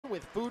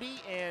with Foudy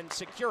and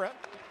Syracuse.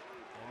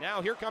 And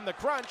now here come the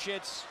crunch.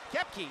 It's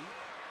Kepke,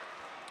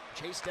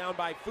 chased down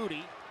by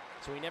Foudy.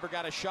 So he never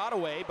got a shot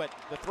away, but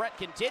the threat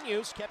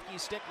continues.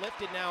 Kepke's stick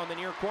lifted now in the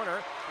near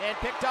corner and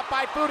picked up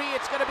by Foudy.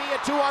 It's going to be a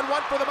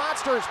 2-on-1 for the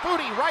Monsters.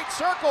 Foudy, right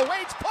circle,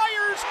 waits,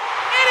 fires,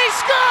 and he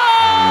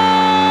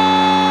scores!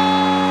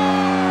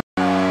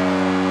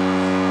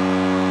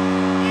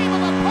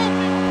 Able to poke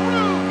it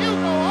through.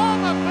 Hugo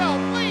on the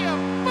belt. Liam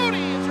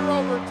Foudy is your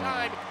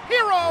overtime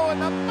hero,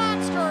 and the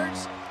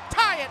Monsters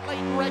tie it late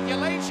in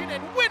regulation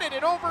and win it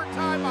in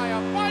overtime by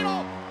a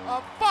final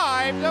of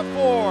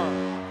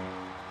 5-4.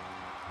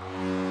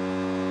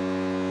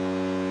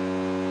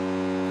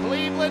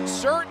 Cleveland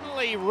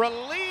certainly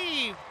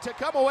relieved to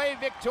come away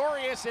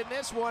victorious in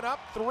this one, up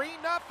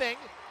 3-0.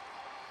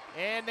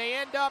 And they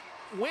end up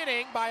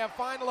winning by a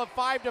final of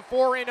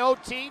 5-4 in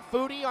OT.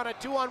 Foudy on a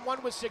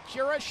 2-on-1 with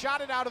Syracuse,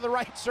 shot it out of the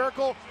right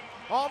circle.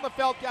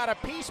 Alnefelt got a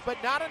piece, but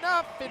not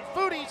enough. And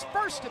Foudy's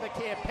first of the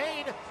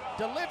campaign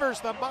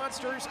delivers the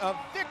Monsters a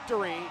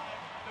victory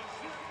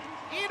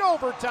in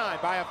overtime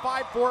by a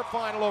 5-4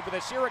 final over the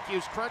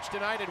Syracuse Crunch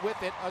tonight, and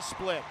with it a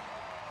split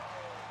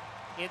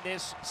in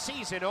this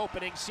season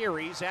opening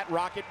series at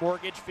Rocket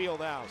Mortgage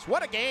Fieldhouse.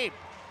 What a game!